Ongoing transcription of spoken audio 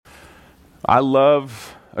I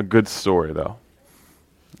love a good story, though.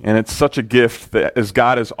 And it's such a gift that as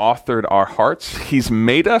God has authored our hearts, He's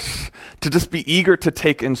made us to just be eager to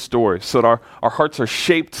take in stories so that our hearts are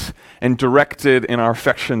shaped and directed in our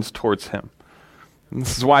affections towards Him. And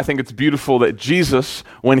this is why I think it's beautiful that Jesus,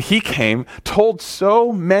 when He came, told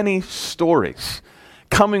so many stories,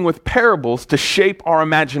 coming with parables to shape our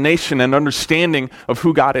imagination and understanding of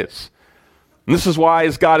who God is. And this is why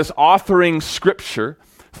as God is authoring Scripture,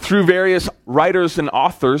 through various writers and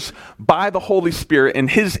authors by the Holy Spirit and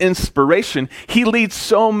His inspiration, He leads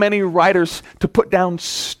so many writers to put down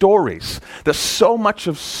stories. That so much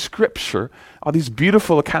of Scripture are these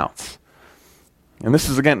beautiful accounts. And this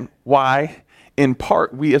is, again, why, in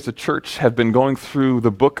part, we as a church have been going through the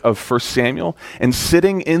book of 1 Samuel and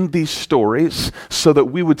sitting in these stories so that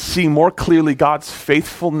we would see more clearly God's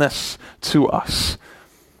faithfulness to us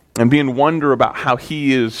and be in wonder about how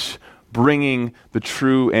He is bringing the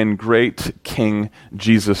true and great King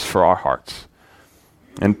Jesus for our hearts.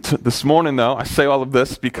 And this morning, though, I say all of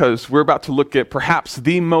this because we're about to look at perhaps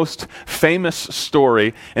the most famous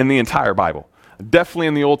story in the entire Bible. Definitely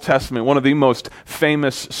in the Old Testament, one of the most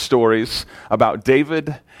famous stories about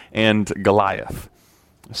David and Goliath.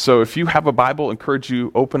 So if you have a Bible, I encourage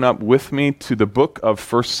you open up with me to the book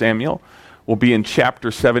of 1 Samuel. We'll be in chapter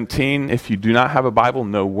 17. If you do not have a Bible,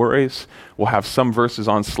 no worries. We'll have some verses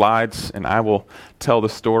on slides, and I will tell the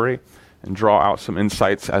story and draw out some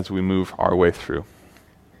insights as we move our way through.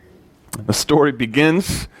 The story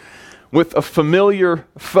begins with a familiar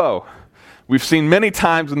foe. We've seen many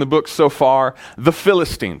times in the book so far, the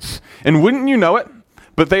Philistines. And wouldn't you know it,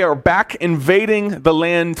 but they are back invading the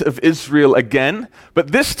land of Israel again.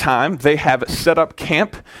 But this time, they have set up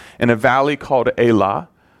camp in a valley called Elah.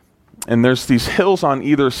 And there's these hills on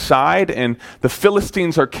either side, and the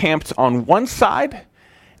Philistines are camped on one side,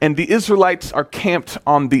 and the Israelites are camped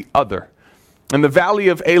on the other. In the valley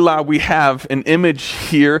of Elah, we have an image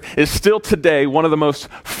here, is still today one of the most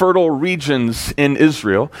fertile regions in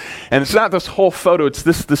Israel. And it's not this whole photo, it's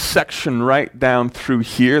this section right down through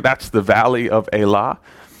here. That's the valley of Elah.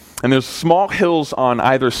 And there's small hills on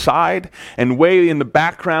either side, and way in the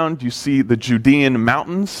background you see the Judean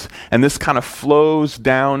mountains, and this kind of flows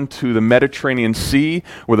down to the Mediterranean Sea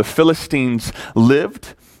where the Philistines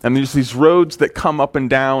lived, and there's these roads that come up and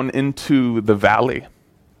down into the valley.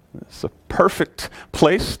 It's a perfect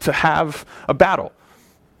place to have a battle.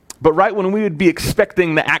 But right when we would be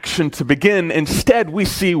expecting the action to begin, instead we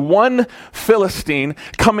see one Philistine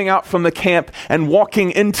coming out from the camp and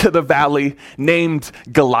walking into the valley named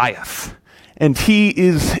Goliath. And he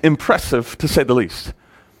is impressive, to say the least.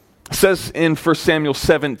 It says in 1 Samuel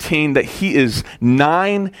 17 that he is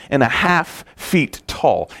 9.5 feet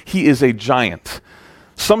tall. He is a giant.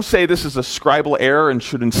 Some say this is a scribal error and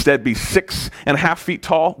should instead be 6.5 feet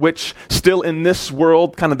tall, which still in this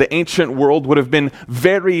world, kind of the ancient world, would have been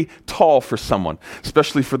very tall for someone,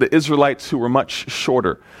 especially for the Israelites who were much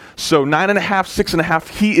shorter. So 9.5, 6.5,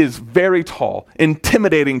 he is very tall,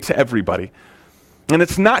 intimidating to everybody. And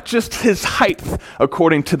it's not just his height,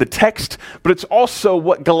 according to the text, but it's also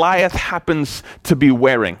what Goliath happens to be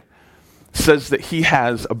wearing. It says that he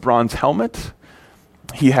has a bronze helmet,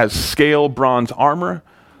 he has scale bronze armor,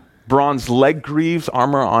 bronze leg greaves,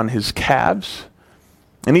 armor on his calves.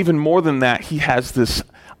 And even more than that, he has this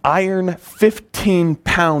iron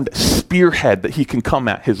 15-pound spearhead that he can come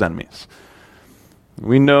at his enemies.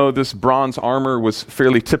 We know this bronze armor was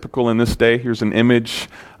fairly typical in this day. Here's an image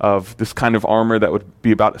of this kind of armor that would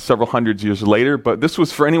be about several hundred years later. But this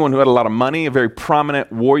was for anyone who had a lot of money. A very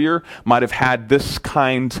prominent warrior might have had this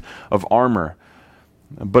kind of armor.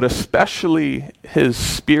 But especially his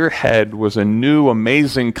spearhead was a new,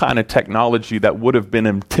 amazing kind of technology that would have been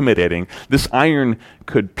intimidating. This iron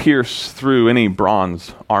could pierce through any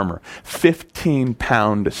bronze armor.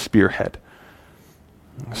 15-pound spearhead.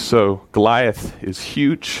 So Goliath is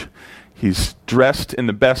huge. He's dressed in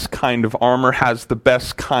the best kind of armor, has the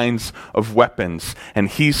best kinds of weapons, and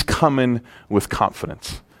he's coming with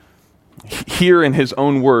confidence. Here in his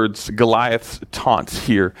own words, Goliath's taunts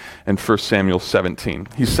here in 1 Samuel 17.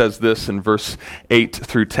 He says this in verse 8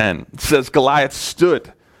 through 10. It says, Goliath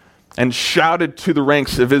stood and shouted to the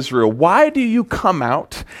ranks of Israel, "Why do you come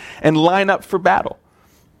out and line up for battle?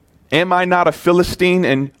 Am I not a Philistine,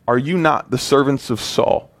 and are you not the servants of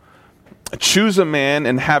Saul? Choose a man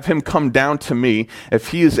and have him come down to me. If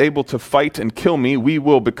he is able to fight and kill me, we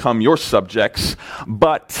will become your subjects.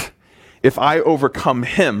 But if I overcome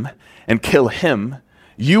him and kill him,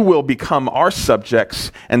 you will become our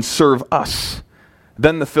subjects and serve us."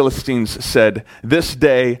 Then the Philistines said, "This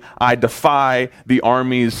day I defy the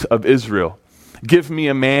armies of Israel. Give me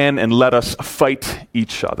a man and let us fight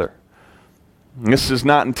each other." This is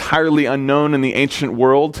not entirely unknown in the ancient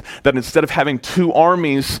world, that instead of having two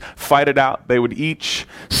armies fight it out, they would each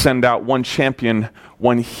send out one champion,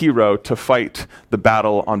 one hero to fight the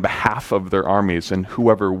battle on behalf of their armies, and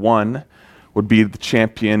whoever won would be the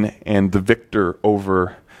champion and the victor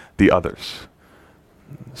over the others.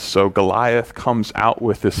 So Goliath comes out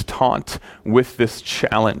with this taunt, with this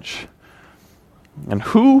challenge. And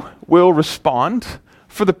who will respond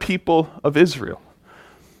for the people of Israel?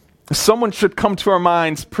 Someone should come to our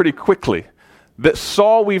minds pretty quickly. That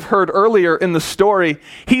Saul, we've heard earlier in the story,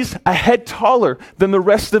 he's a head taller than the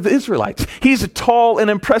rest of the Israelites. He's tall and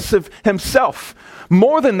impressive himself.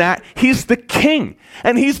 More than that, he's the king.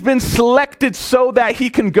 And he's been selected so that he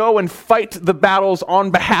can go and fight the battles on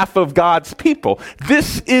behalf of God's people.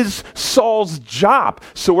 This is Saul's job.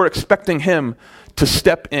 So we're expecting him to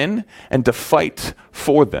step in and to fight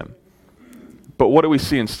for them. But what do we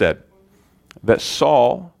see instead? That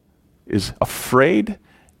Saul is afraid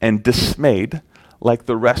and dismayed like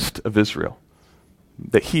the rest of Israel.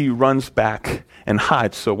 That he runs back and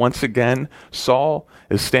hides. So once again, Saul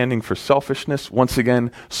is standing for selfishness. Once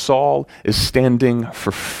again, Saul is standing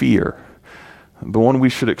for fear. The one we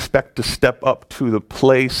should expect to step up to the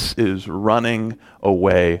place is running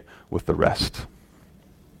away with the rest.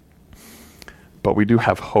 But we do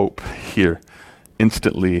have hope here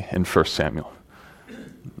instantly in 1 Samuel.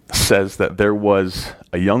 It says that there was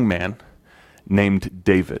a young man named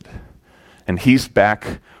David, and he's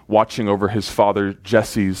back watching over his father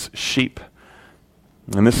Jesse's sheep.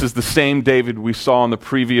 And this is the same David we saw in the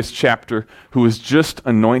previous chapter, who was just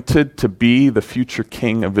anointed to be the future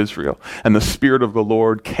king of Israel. And the Spirit of the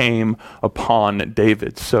Lord came upon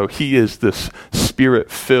David. So he is this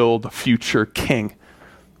Spirit-filled future king.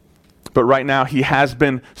 But right now he has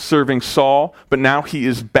been serving Saul, but now he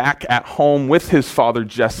is back at home with his father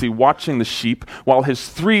Jesse, watching the sheep, while his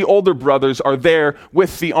three older brothers are there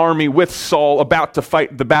with the army, with Saul, about to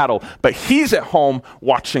fight the battle. But he's at home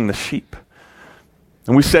watching the sheep.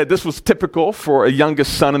 And we said this was typical for a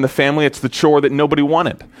youngest son in the family. It's the chore that nobody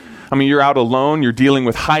wanted. I mean, you're out alone, you're dealing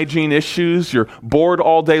with hygiene issues, you're bored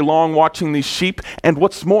all day long watching these sheep, and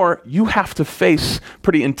what's more, you have to face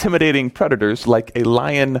pretty intimidating predators like a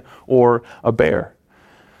lion or a bear.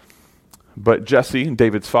 But Jesse,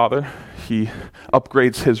 David's father, he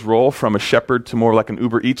upgrades his role from a shepherd to more like an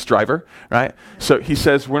Uber Eats driver, right? So he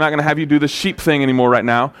says, we're not going to have you do the sheep thing anymore right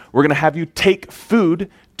now. We're going to have you take food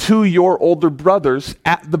to your older brothers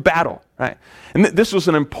at the battle, right? And this was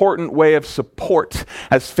an important way of support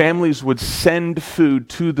as families would send food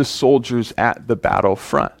to the soldiers at the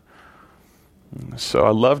battlefront. So I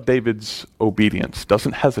love David's obedience,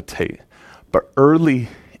 doesn't hesitate, but early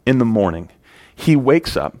in the morning, he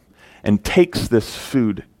wakes up and takes this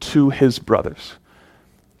food to his brothers.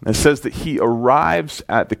 And it says that he arrives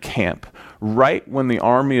at the camp right when the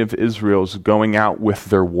army of Israel is going out with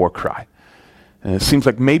their war cry. And it seems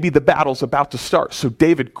like maybe the battle's about to start. So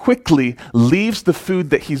David quickly leaves the food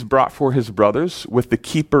that he's brought for his brothers with the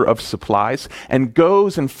keeper of supplies and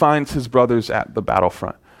goes and finds his brothers at the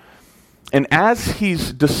battlefront. And as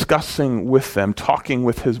he's discussing with them, talking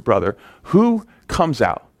with his brother, who comes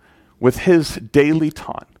out with his daily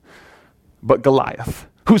taunt but Goliath,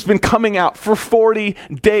 who's been coming out for 40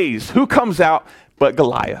 days. Who comes out but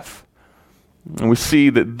Goliath? And we see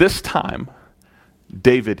that this time,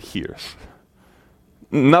 David hears.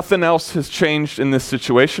 Nothing else has changed in this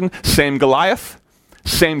situation. Same Goliath,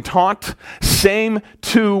 same taunt, same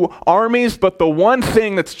two armies, but the one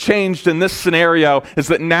thing that's changed in this scenario is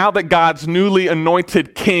that now that God's newly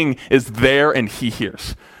anointed king is there and he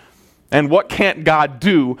hears. And what can't God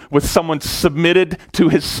do with someone submitted to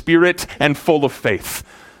his Spirit and full of faith?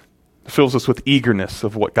 It fills us with eagerness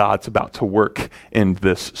of what God's about to work in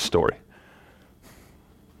this story.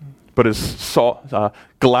 But as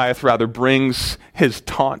Goliath brings his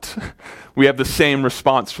taunt, we have the same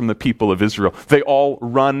response from the people of Israel. They all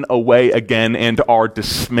run away again and are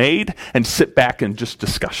dismayed and sit back in just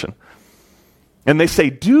discussion. And they say,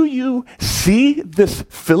 do you see this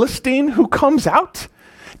Philistine who comes out?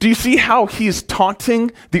 Do you see how he's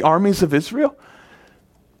taunting the armies of Israel?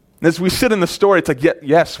 As we sit in the story, it's like,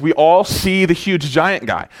 yes, we all see the huge giant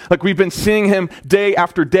guy. Like we've been seeing him day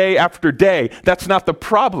after day after day. That's not the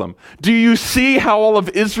problem. Do you see how all of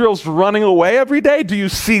Israel's running away every day? Do you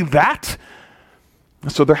see that?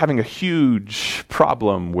 So they're having a huge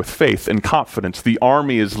problem with faith and confidence. The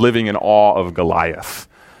army is living in awe of Goliath.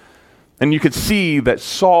 And you could see that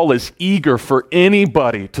Saul is eager for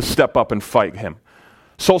anybody to step up and fight him.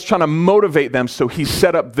 Saul's trying to motivate them, so he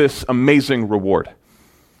set up this amazing reward.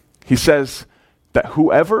 He says that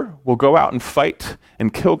whoever will go out and fight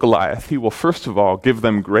and kill Goliath, he will first of all give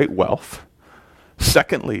them great wealth,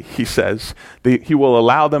 Secondly, he says, he will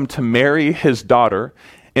allow them to marry his daughter,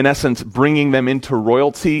 in essence, bringing them into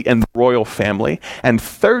royalty and the royal family. And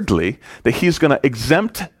thirdly, that he's going to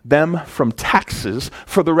exempt them from taxes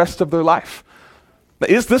for the rest of their life.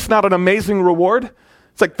 Is this not an amazing reward?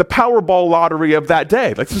 It's like the Powerball lottery of that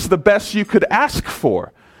day. Like, this is the best you could ask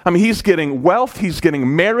for. I mean, he's getting wealth, he's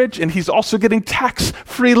getting marriage, and he's also getting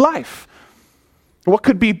tax-free life. What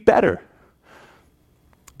could be better?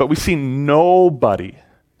 But we see nobody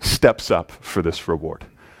steps up for this reward.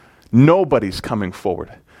 Nobody's coming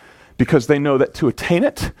forward because they know that to attain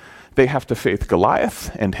it, they have to face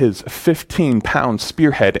Goliath and his 15-pound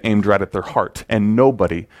spearhead aimed right at their heart, and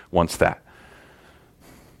nobody wants that.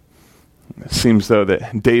 It seems, though,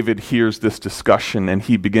 that David hears this discussion and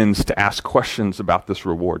he begins to ask questions about this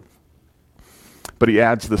reward. But he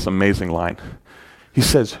adds this amazing line. He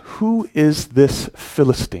says, "Who is this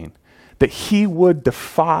Philistine that he would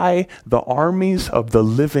defy the armies of the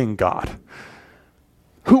living God?"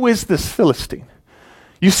 Who is this Philistine?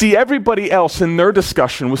 You see, everybody else in their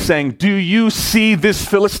discussion was saying, "Do you see this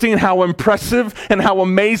Philistine, how impressive and how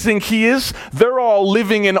amazing he is?" They're all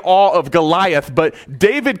living in awe of Goliath, but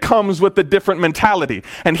David comes with a different mentality.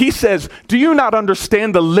 And he says, "Do you not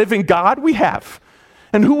understand the living God we have?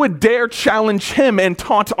 And who would dare challenge him and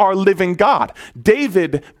taunt our living God?"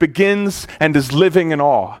 David begins and is living in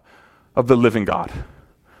awe of the living God.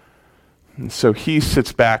 And so he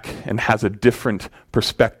sits back and has a different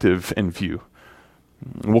perspective and view.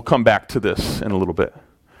 We'll come back to this in a little bit.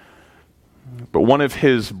 But one of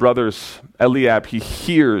his brothers, Eliab, he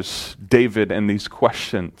hears David and these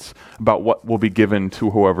questions about what will be given to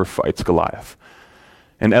whoever fights Goliath.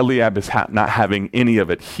 And Eliab is not having any of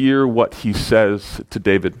it. Hear what he says to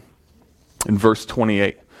David in verse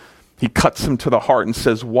 28. He cuts him to the heart and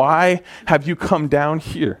says, "Why have you come down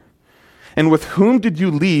here? And with whom did you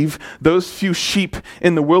leave those few sheep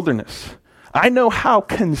in the wilderness? I know how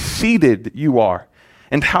conceited you are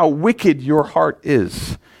and how wicked your heart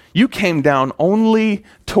is. You came down only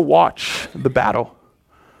to watch the battle."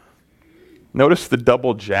 Notice the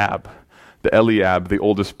double jab that Eliab, the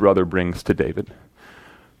oldest brother, brings to David.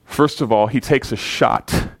 First of all, he takes a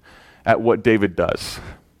shot at what David does.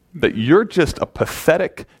 That you're just a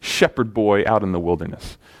pathetic shepherd boy out in the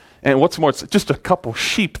wilderness. And what's more, it's just a couple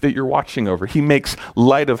sheep that you're watching over. He makes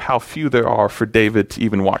light of how few there are for David to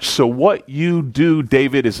even watch. So what you do,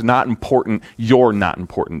 David, is not important. You're not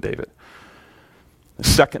important, David.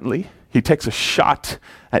 Secondly, he takes a shot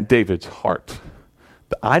at David's heart.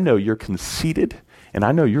 I know you're conceited, and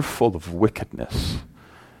I know you're full of wickedness.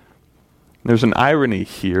 There's an irony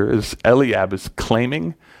here as Eliab is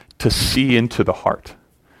claiming to see into the heart.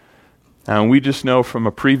 And we just know from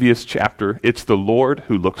a previous chapter, it's the Lord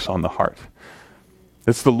who looks on the heart.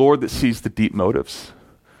 It's the Lord that sees the deep motives.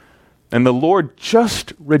 And the Lord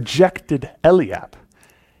just rejected Eliab,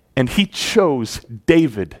 and he chose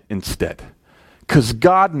David instead. Because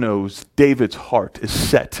God knows David's heart is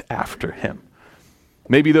set after him.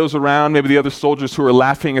 Maybe those around, maybe the other soldiers who are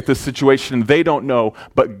laughing at this situation, they don't know,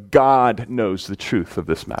 but God knows the truth of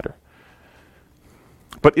this matter.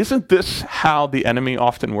 But isn't this how the enemy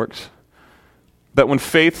often works? That when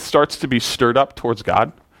faith starts to be stirred up towards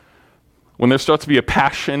God, when there starts to be a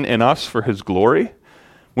passion in us for his glory,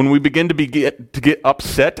 when we begin to get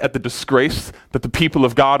upset at the disgrace that the people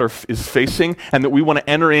of God is facing, and that we want to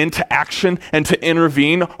enter into action and to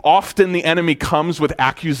intervene, often the enemy comes with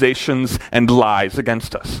accusations and lies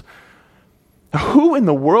against us. Who in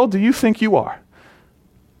the world do you think you are?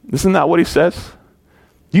 Isn't that what he says?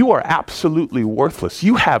 You are absolutely worthless.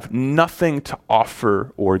 You have nothing to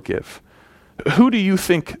offer or give. Who do you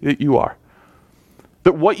think that you are?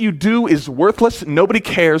 That what you do is worthless, nobody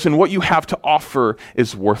cares, and what you have to offer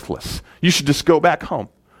is worthless. You should just go back home.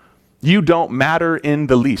 You don't matter in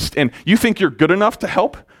the least. And you think you're good enough to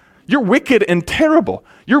help? You're wicked and terrible.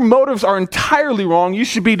 Your motives are entirely wrong. You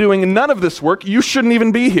should be doing none of this work. You shouldn't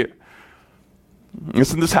even be here.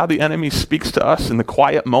 Isn't this how the enemy speaks to us in the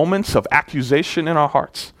quiet moments of accusation in our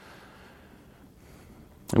hearts?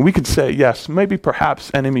 And we could say, yes, maybe perhaps,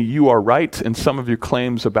 enemy, you are right in some of your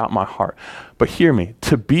claims about my heart. But hear me,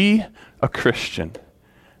 to be a Christian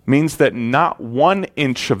means that not 1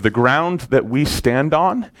 inch of the ground that we stand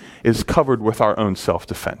on is covered with our own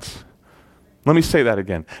self-defense. Let me say that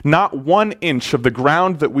again. Not 1 inch of the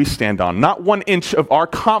ground that we stand on, not 1 inch of our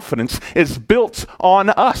confidence is built on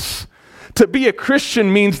us. To be a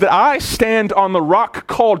Christian means that I stand on the rock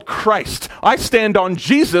called Christ. I stand on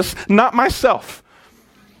Jesus, not myself.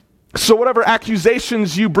 So whatever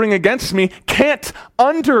accusations you bring against me can't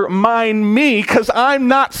undermine me because I'm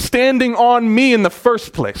not standing on me in the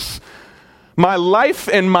first place. My life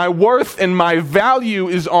and my worth and my value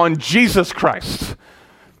is on Jesus Christ.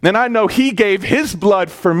 And I know he gave his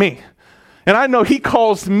blood for me. And I know he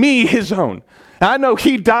calls me his own. And I know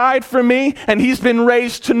he died for me and he's been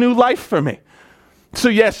raised to new life for me. So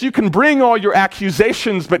yes, you can bring all your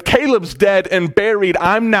accusations, but Caleb's dead and buried.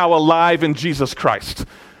 I'm now alive in Jesus Christ.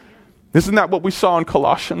 Isn't that what we saw in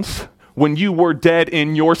Colossians? When you were dead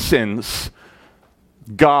in your sins,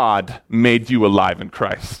 God made you alive in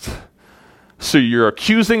Christ. So you're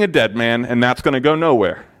accusing a dead man, and that's going to go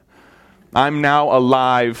nowhere. I'm now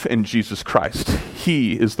alive in Jesus Christ.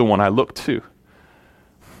 He is the one I look to.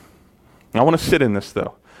 I want to sit in this,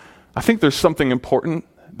 though. I think there's something important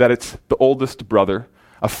that it's the oldest brother,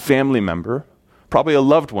 a family member, probably a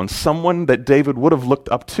loved one, someone that David would have looked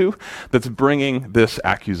up to, that's bringing this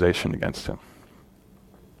accusation against him.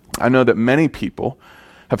 I know that many people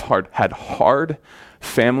have had hard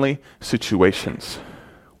family situations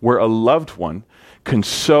where a loved one can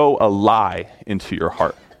sow a lie into your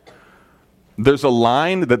heart. There's a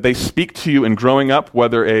line that they speak to you in growing up,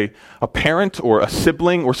 whether a parent or a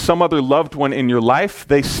sibling or some other loved one in your life,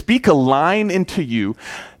 they speak a line into you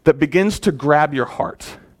that begins to grab your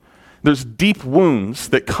heart. There's deep wounds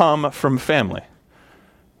that come from family.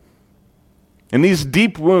 And these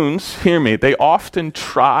deep wounds, hear me, they often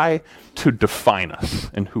try to define us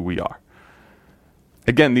and who we are.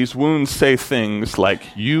 Again, these wounds say things like,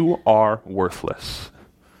 you are worthless.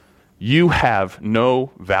 You have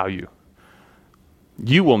no value.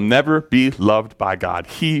 You will never be loved by God.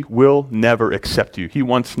 He will never accept you. He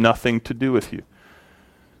wants nothing to do with you.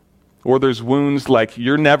 Or there's wounds like,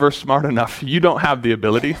 you're never smart enough. You don't have the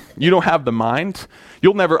ability. You don't have the mind.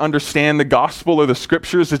 You'll never understand the gospel or the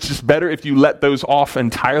scriptures. It's just better if you let those off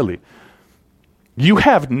entirely. You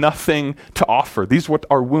have nothing to offer. These are what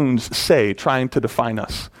our wounds say, trying to define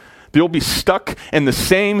us. You'll be stuck in the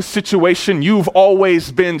same situation you've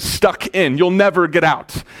always been stuck in. You'll never get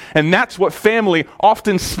out. And that's what family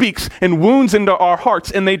often speaks and wounds into our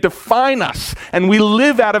hearts, and they define us, and we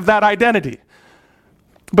live out of that identity.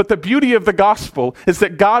 But the beauty of the gospel is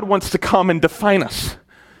that God wants to come and define us.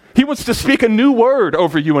 He wants to speak a new word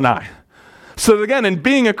over you and I. So again, and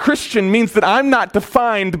being a Christian means that I'm not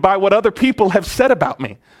defined by what other people have said about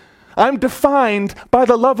me. I'm defined by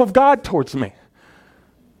the love of God towards me.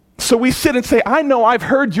 So we sit and say, I know I've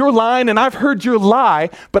heard your line and I've heard your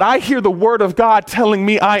lie, but I hear the word of God telling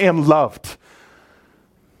me I am loved.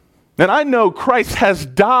 And I know Christ has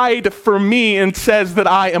died for me and says that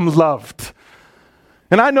I am loved.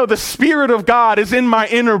 And I know the Spirit of God is in my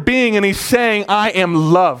inner being and he's saying I am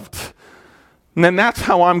loved. And then that's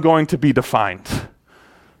how I'm going to be defined.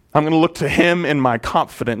 I'm going to look to him in my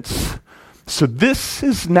confidence. So this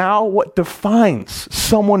is now what defines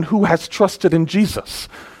someone who has trusted in Jesus.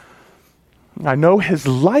 I know his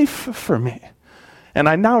life for me. And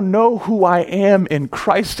I now know who I am in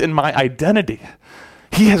Christ in my identity.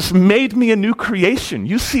 He has made me a new creation.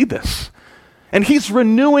 You see this. And he's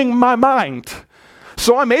renewing my mind.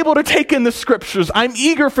 So I'm able to take in the scriptures. I'm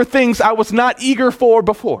eager for things I was not eager for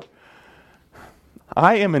before.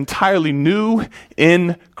 I am entirely new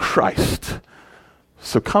in Christ.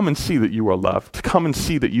 So come and see that you are loved. Come and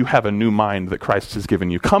see that you have a new mind that Christ has given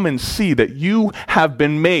you. Come and see that you have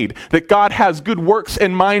been made, that God has good works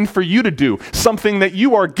in mind for you to do, something that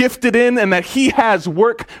you are gifted in and that he has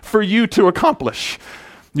work for you to accomplish.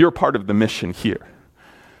 You're part of the mission here.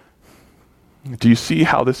 Do you see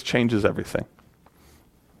how this changes everything?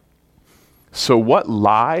 So what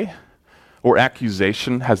lie or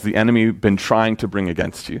accusation has the enemy been trying to bring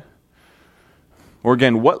against you? Or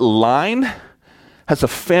again, what line has a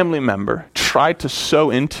family member tried to sow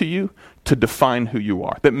into you to define who you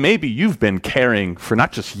are? That maybe you've been carrying for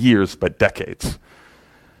not just years, but decades.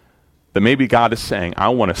 That maybe God is saying, I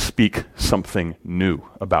want to speak something new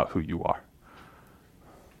about who you are.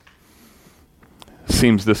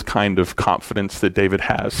 Seems this kind of confidence that David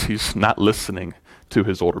has, he's not listening to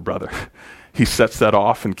his older brother. He sets that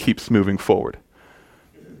off and keeps moving forward.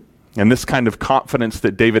 And this kind of confidence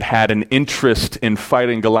that David had, an interest in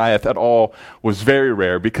fighting Goliath at all, was very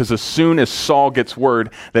rare, because as soon as Saul gets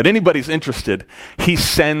word that anybody's interested, he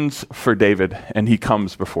sends for David and he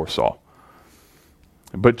comes before Saul.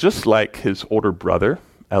 But just like his older brother,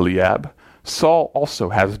 Eliab, Saul also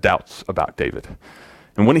has doubts about David.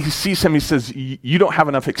 And when he sees him, he says, you don't have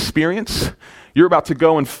enough experience. You're about to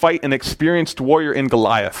go and fight an experienced warrior in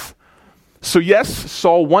Goliath. So yes,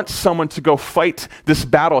 Saul wants someone to go fight this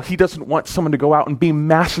battle. He doesn't want someone to go out and be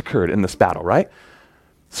massacred in this battle, right?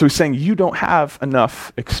 So he's saying, you don't have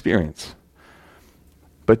enough experience.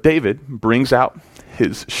 But David brings out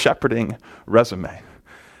his shepherding resume.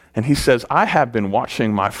 And he says, I have been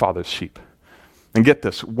watching my father's sheep. And get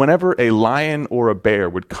this, whenever a lion or a bear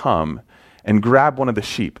would come and grab one of the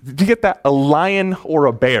sheep, did you get that? A lion or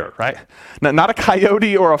a bear, right? Not a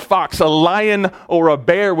coyote or a fox, a lion or a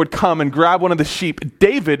bear would come and grab one of the sheep.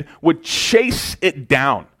 David would chase it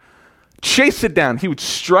down. Chase it down. He would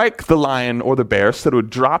strike the lion or the bear so that it would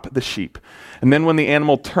drop the sheep. And then when the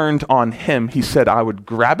animal turned on him, he said, I would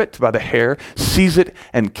grab it by the hair, seize it,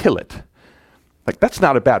 and kill it. Like, that's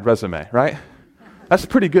not a bad resume, right? That's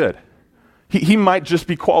pretty good. He might just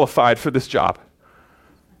be qualified for this job.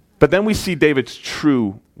 But then we see David's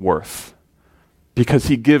true worth because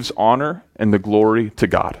he gives honor and the glory to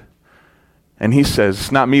God. And he says,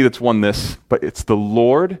 it's not me that's won this, but it's the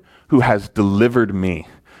Lord who has delivered me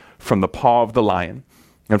from the paw of the lion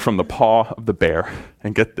and from the paw of the bear.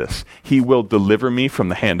 And get this, he will deliver me from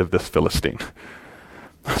the hand of this Philistine.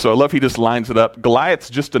 So I love he just lines it up. Goliath's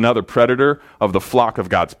just another predator of the flock of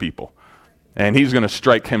God's people. And he's going to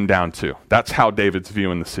strike him down too. That's how David's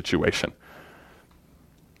viewing the situation.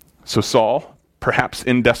 So Saul, perhaps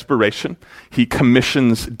in desperation, he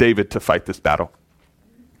commissions David to fight this battle.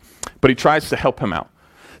 But he tries to help him out.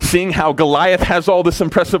 Seeing how Goliath has all this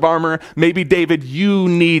impressive armor, maybe David, you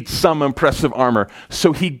need some impressive armor.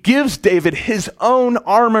 So he gives David his own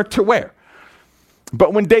armor to wear.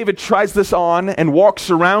 But when David tries this on and walks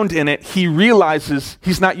around in it, he realizes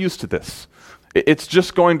he's not used to this. It's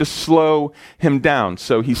just going to slow him down.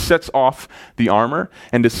 So he sets off the armor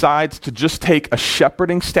and decides to just take a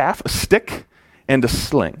shepherding staff, a stick, and a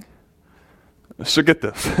sling. So get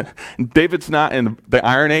this. David's not in the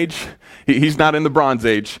Iron Age. He's not in the Bronze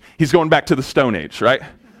Age. He's going back to the Stone Age, right?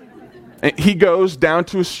 And he goes down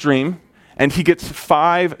to a stream and he gets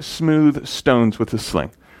 5 smooth stones with his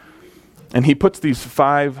sling. And he puts these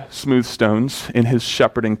 5 smooth stones in his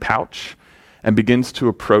shepherding pouch and begins to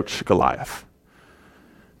approach Goliath.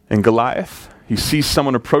 And Goliath, he sees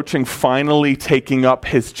someone approaching, finally taking up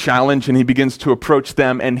his challenge, and he begins to approach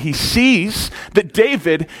them, and he sees that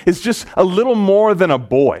David is just a little more than a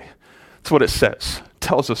boy. That's what it says. It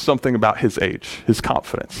tells us something about his age, his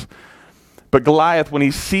confidence. But Goliath, when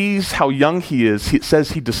he sees how young he is, it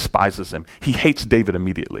says he despises him. He hates David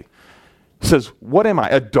immediately. He says, what am I,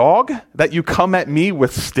 a dog that you come at me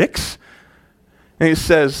with sticks? And he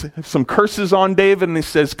says some curses on David, and he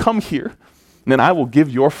says, come here. And then I will give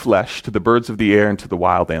your flesh to the birds of the air and to the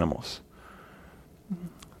wild animals.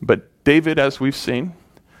 But David, as we've seen,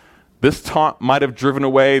 this taunt might have driven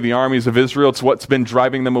away the armies of Israel. It's what's been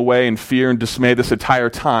driving them away in fear and dismay this entire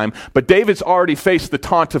time. But David's already faced the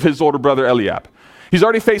taunt of his older brother Eliab. He's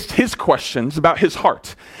already faced his questions about his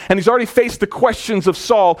heart. And he's already faced the questions of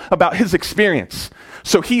Saul about his experience.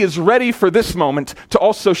 So he is ready for this moment to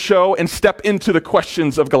also show and step into the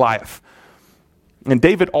questions of Goliath. And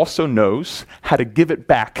David also knows how to give it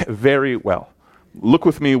back very well. Look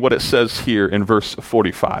with me what it says here in verse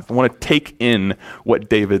 45. I want to take in what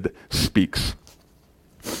David speaks.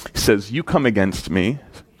 He says, you come against me,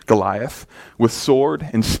 Goliath, with sword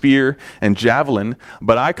and spear and javelin,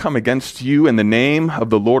 but I come against you in the name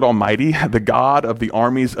of the Lord Almighty, the God of the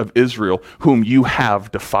armies of Israel, whom you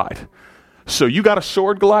have defied. So you got a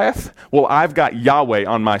sword, Goliath? Well, I've got Yahweh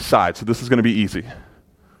on my side, so this is going to be easy.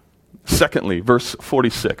 Secondly, verse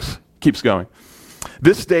 46 keeps going.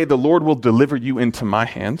 This day the Lord will deliver you into my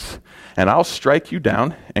hands, and I'll strike you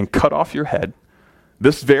down and cut off your head.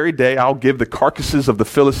 This very day I'll give the carcasses of the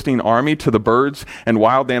Philistine army to the birds and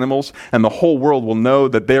wild animals, and the whole world will know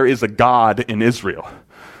that there is a God in Israel.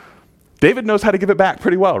 David knows how to give it back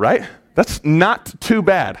pretty well, right? That's not too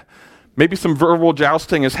bad. Maybe some verbal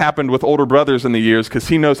jousting has happened with older brothers in the years because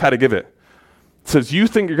he knows how to give it. It says, you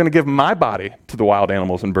think you're going to give my body to the wild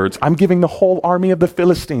animals and birds. I'm giving the whole army of the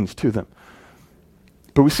Philistines to them.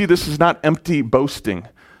 But we see this is not empty boasting,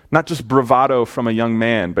 not just bravado from a young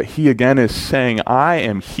man, but he again is saying, I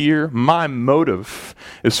am here. My motive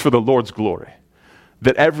is for the Lord's glory,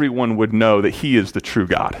 that everyone would know that he is the true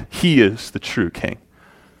God. He is the true king.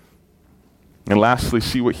 And lastly,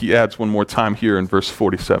 see what he adds one more time here in verse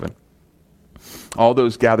 47. All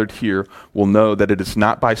those gathered here will know that it is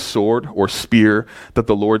not by sword or spear that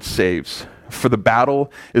the Lord saves. For the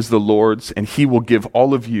battle is the Lord's, and he will give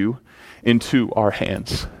all of you into our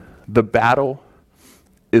hands. The battle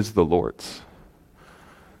is the Lord's.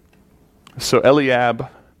 So Eliab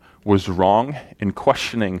was wrong in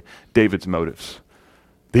questioning David's motives.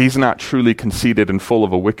 He's not truly conceited and full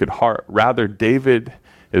of a wicked heart. Rather, David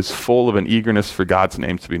is full of an eagerness for God's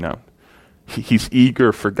name to be known. He's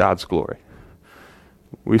eager for God's glory.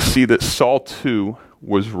 We see that Saul too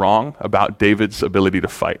was wrong about David's ability to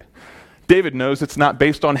fight. David knows it's not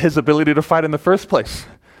based on his ability to fight in the first place.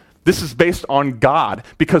 This is based on God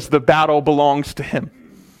because the battle belongs to him.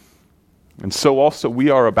 And so also we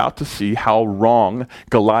are about to see how wrong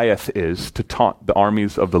Goliath is to taunt the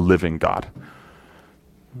armies of the living God.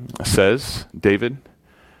 It says, David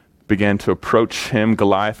began to approach him,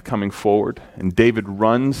 Goliath coming forward, and David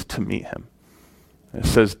runs to meet him. It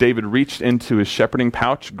says, David reached into his shepherding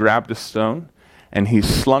pouch, grabbed a stone, and he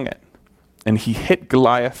slung it. And he hit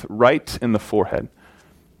Goliath right in the forehead.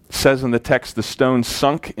 It says in the text, the stone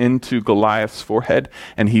sunk into Goliath's forehead,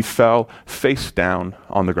 and he fell face down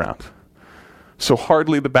on the ground. So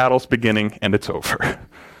hardly the battle's beginning, and it's over.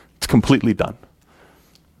 It's completely done.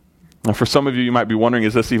 Now, for some of you, you might be wondering,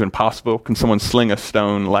 is this even possible? Can someone sling a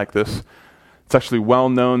stone like this? It's actually well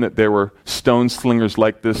known that there were stone slingers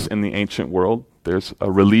like this in the ancient world. There's a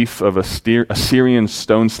relief of Assyrian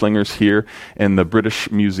stone slingers here in the British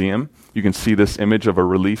Museum. You can see this image of a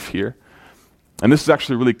relief here. And this is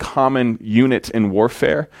actually a really common unit in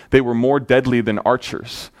warfare. They were more deadly than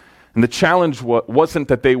archers. And the challenge wasn't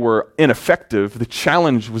that they were ineffective. The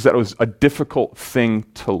challenge was that it was a difficult thing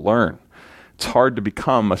to learn. It's hard to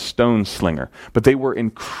become a stone slinger, but they were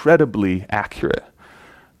incredibly accurate.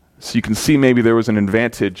 So you can see maybe there was an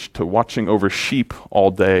advantage to watching over sheep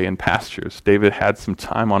all day in pastures. David had some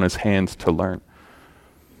time on his hands to learn.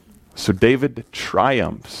 So David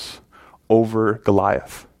triumphs over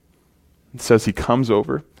Goliath. It says he comes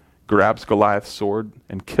over, grabs Goliath's sword,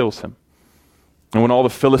 and kills him. And when all the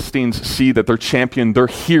Philistines see that their champion, their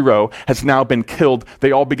hero, has now been killed,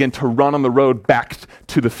 they all begin to run on the road back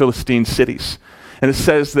to the Philistine cities. And it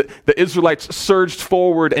says that the Israelites surged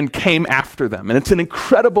forward and came after them. And it's an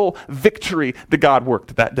incredible victory that God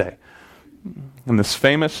worked that day. In this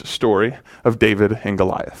famous story of David and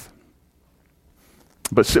Goliath.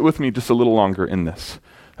 But sit with me just a little longer in this.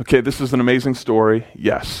 Okay, this is an amazing story,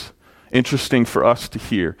 yes. Interesting for us to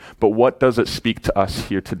hear. But what does it speak to us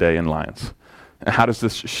here today in Lions? And how does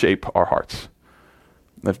this shape our hearts?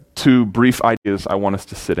 I have two brief ideas I want us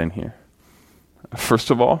to sit in here. First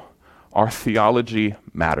of all, our theology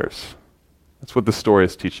matters. That's what the story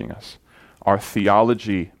is teaching us. Our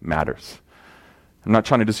theology matters. I'm not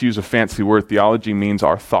trying to just use a fancy word. Theology means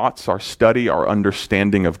our thoughts, our study, our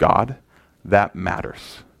understanding of God. That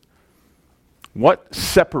matters. What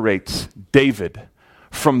separates David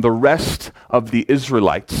from the rest of the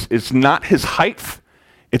Israelites is not his height,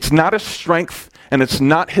 it's not his strength, and it's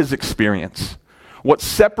not his experience. What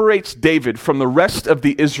separates David from the rest of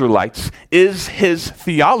the Israelites is his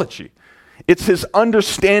theology. It's his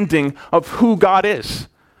understanding of who God is.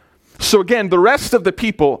 So again, the rest of the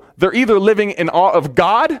people, they're either living in awe of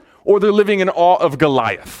God or they're living in awe of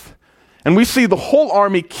Goliath. And we see the whole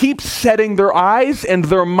army keep setting their eyes and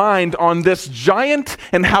their mind on this giant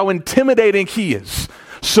and how intimidating he is.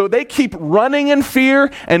 So they keep running in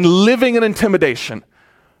fear and living in intimidation.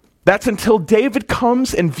 That's until David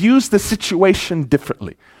comes and views the situation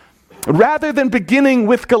differently. Rather than beginning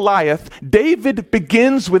with Goliath, David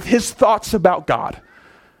begins with his thoughts about God.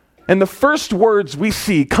 And the first words we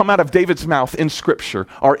see come out of David's mouth in Scripture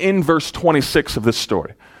are in verse 26 of this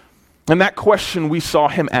story. And that question we saw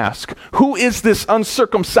him ask, who is this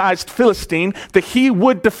uncircumcised Philistine that he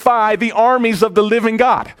would defy the armies of the living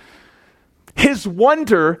God? His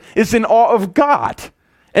wonder is in awe of God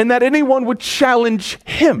and that anyone would challenge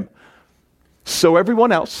him. So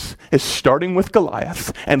everyone else is starting with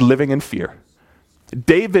Goliath and living in fear.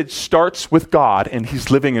 David starts with God and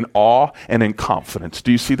he's living in awe and in confidence.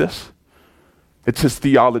 Do you see this? It's his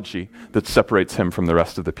theology that separates him from the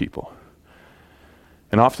rest of the people.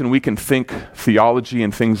 And often we can think theology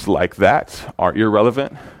and things like that are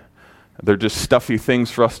irrelevant. They're just stuffy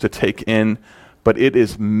things for us to take in, but it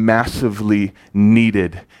is massively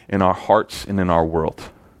needed in our hearts and in our world.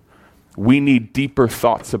 We need deeper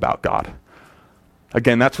thoughts about God.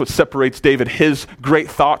 Again, that's what separates David, his great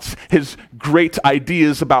thoughts, his great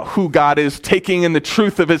ideas about who God is, taking in the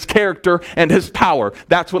truth of his character and his power.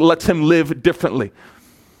 That's what lets him live differently.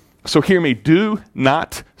 So hear me, do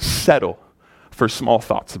not settle for small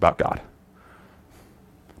thoughts about God.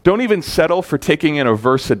 Don't even settle for taking in a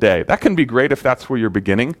verse a day. That can be great if that's where you're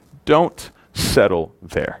beginning. Don't settle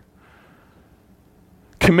there.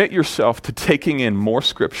 Commit yourself to taking in more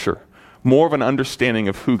Scripture, more of an understanding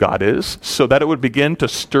of who God is, so that it would begin to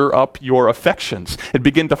stir up your affections. It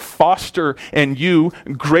begin to foster in you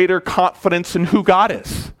greater confidence in who God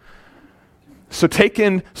is. So take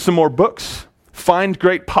in some more books, find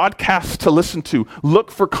great podcasts to listen to,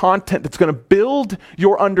 look for content that's going to build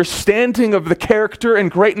your understanding of the character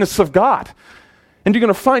and greatness of God. And you're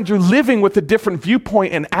going to find you're living with a different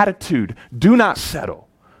viewpoint and attitude. Do not settle.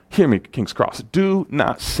 Hear me, King's Cross. Do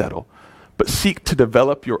not settle. But seek to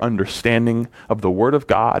develop your understanding of the Word of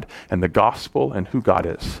God and the gospel and who God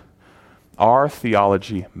is. Our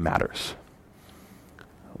theology matters.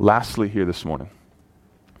 Lastly here this morning,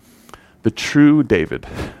 the true David.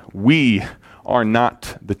 We are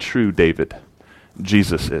not the true David.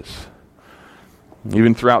 Jesus is.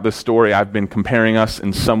 Even throughout this story, I've been comparing us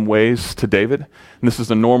in some ways to David. And this is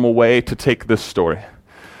a normal way to take this story.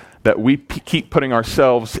 That we keep putting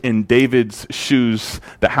ourselves in David's shoes,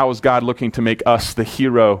 that how is God looking to make us the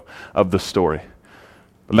hero of the story?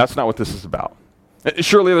 But that's not what this is about.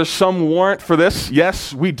 Surely there's some warrant for this.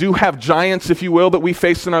 Yes, we do have giants, if you will, that we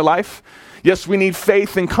face in our life. Yes, we need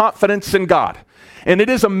faith and confidence in God. And it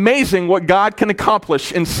is amazing what God can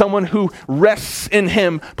accomplish in someone who rests in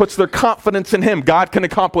Him, puts their confidence in Him. God can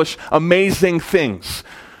accomplish amazing things.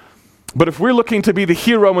 But if we're looking to be the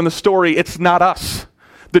hero in the story, it's not us.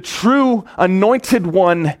 The true anointed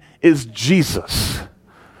one is Jesus.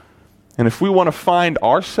 And if we want to find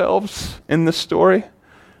ourselves in this story,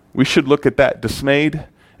 we should look at that dismayed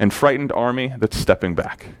and frightened army that's stepping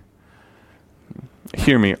back.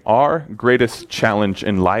 Hear me, our greatest challenge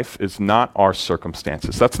in life is not our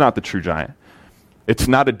circumstances. That's not the true giant. It's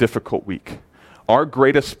not a difficult week. Our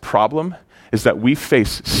greatest problem is that we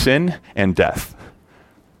face sin and death.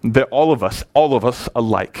 That all of us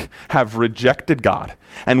alike have rejected God.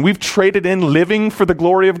 And we've traded in living for the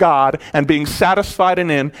glory of God and being satisfied in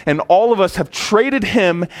Him. And all of us have traded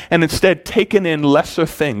Him and instead taken in lesser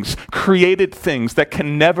things, created things that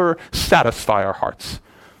can never satisfy our hearts.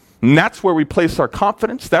 And that's where we place our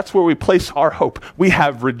confidence. That's where we place our hope. We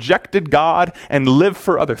have rejected God and live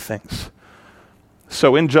for other things.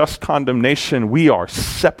 So in just condemnation, we are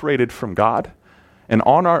separated from God. And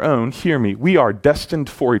on our own, hear me, we are destined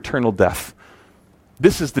for eternal death.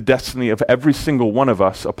 This is the destiny of every single one of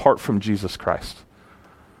us apart from Jesus Christ.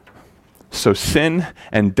 So sin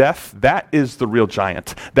and death, that is the real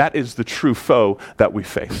giant. That is the true foe that we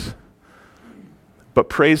face. But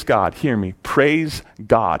praise God, hear me, praise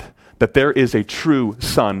God that there is a true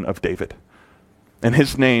son of David. And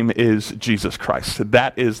his name is Jesus Christ.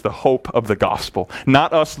 That is the hope of the gospel.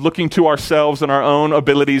 Not us looking to ourselves and our own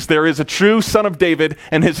abilities. There is a true son of David,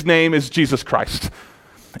 and his name is Jesus Christ.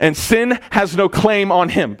 And sin has no claim on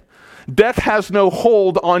him. Death has no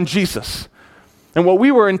hold on Jesus. And what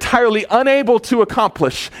we were entirely unable to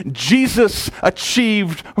accomplish, Jesus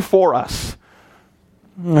achieved for us.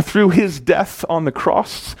 Through his death on the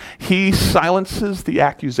cross, he silences the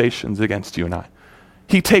accusations against you and I.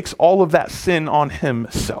 He takes all of that sin on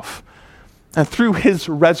himself. And through his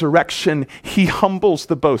resurrection, he humbles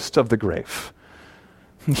the boast of the grave.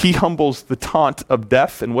 He humbles the taunt of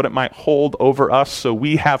death and what it might hold over us, so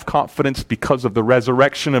we have confidence because of the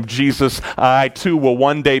resurrection of Jesus. I too will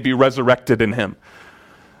one day be resurrected in him.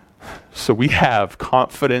 So we have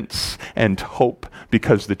confidence and hope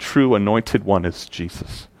because the true anointed one is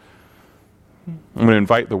Jesus. I'm going to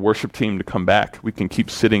invite the worship team to come back. We can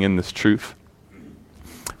keep sitting in this truth.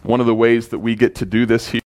 One of the ways that we get to do this here